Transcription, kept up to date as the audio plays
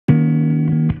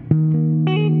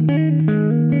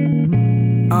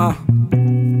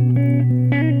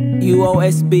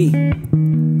UOSB.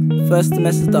 First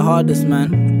semester's the hardest, man.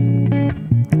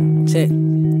 Check.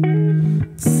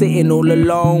 Sitting all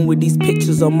alone with these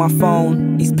pictures on my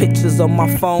phone. These pictures on my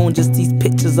phone, just these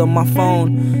pictures on my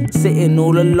phone. Sitting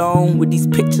all alone with these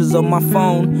pictures on my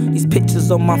phone. These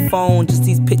pictures on my phone, just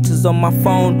these pictures on my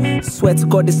phone. Swear to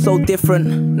God it's so different,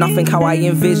 nothing how I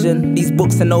envision. These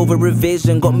books and over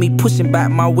revision got me pushing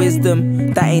back my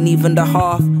wisdom. That ain't even the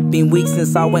half. Been weeks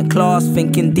since I went class,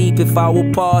 thinking deep if I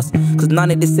will pass. Cause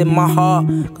none of this in my heart,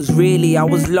 cause really I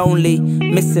was lonely,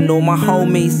 missing all my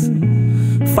homies.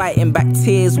 Fighting back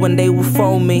tears when they would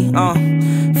phone me.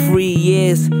 3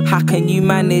 years, how can you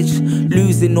manage?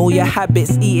 Losing all your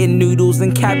habits, eating noodles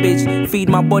and cabbage. Feed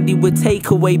my body with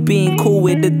takeaway, being cool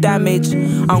with the damage.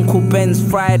 Uncle Ben's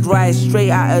fried rice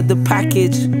straight out of the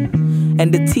package.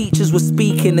 And the teachers were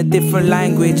speaking a different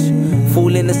language.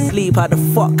 Falling asleep, how the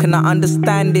fuck can I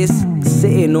understand this?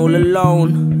 Sitting all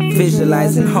alone,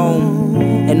 visualizing home.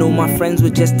 And all my friends were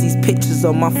just these pictures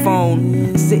on my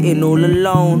phone. Sitting all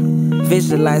alone,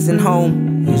 visualizing home.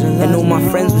 And all my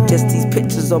friends were just these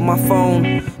pictures on my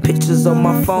phone. Pictures on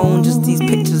my phone, just these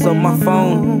pictures on my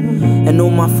phone. And all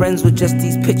my friends were just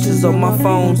these pictures on my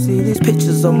phone.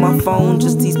 Pictures on my phone,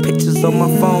 just these pictures on my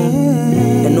phone.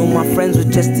 And all my friends were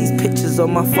just these pictures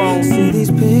on my phone. See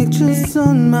these pictures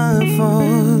on my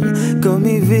phone, got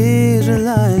me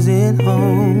visualizing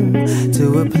home.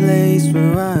 To a place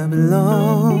where I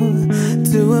belong,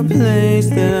 to a place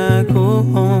that I call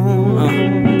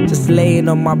home. Just laying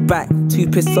on my back, too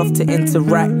pissed off to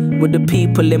interact with the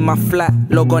people in my flat.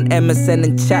 Log on MSN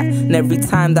and chat, and every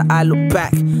time that I look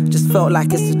back, just felt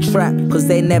like it's a trap. Cause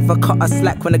they never cut us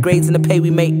slack when the grades and the pay we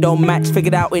make don't match.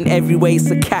 Figured out in every way it's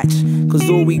a catch, cause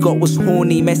all we got was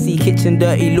horny, messy kitchen,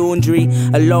 dirty laundry.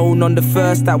 Alone on the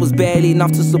first, that was barely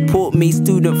enough to support me.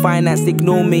 Student finance,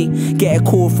 ignore me. Get a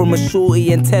call from a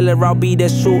shorty and tell her I'll be there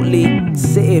shortly.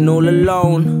 Sitting all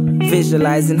alone,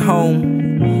 visualizing home.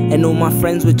 And all my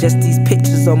friends were just these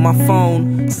pictures on my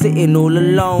phone. Sitting all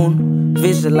alone,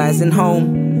 visualizing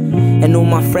home. And all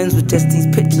my friends were just these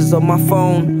pictures on my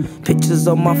phone. Pictures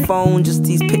on my phone, just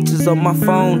these pictures on my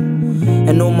phone.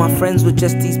 And all my friends were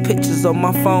just these pictures on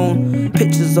my phone.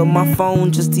 Pictures on my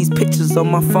phone, just these pictures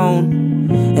on my phone.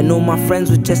 And all my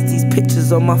friends were just these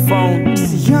pictures on my phone.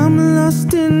 See, I'm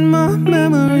lost in my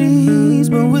memories,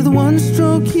 but with one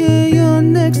stroke, yeah, you're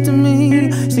next to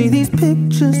me. See, these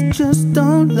pictures just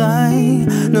don't lie.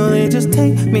 No, they just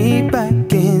take me back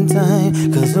in time.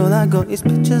 Cause all I got is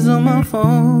pictures on my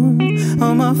phone,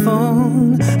 on my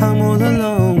phone. I'm all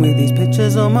alone with these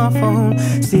pictures on my phone.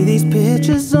 See, these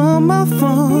pictures on my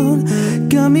phone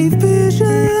got me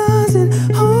visualizing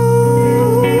home.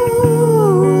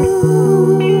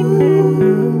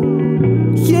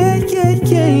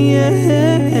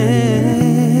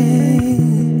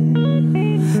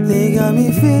 They got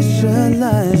me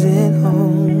visualizing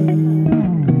home.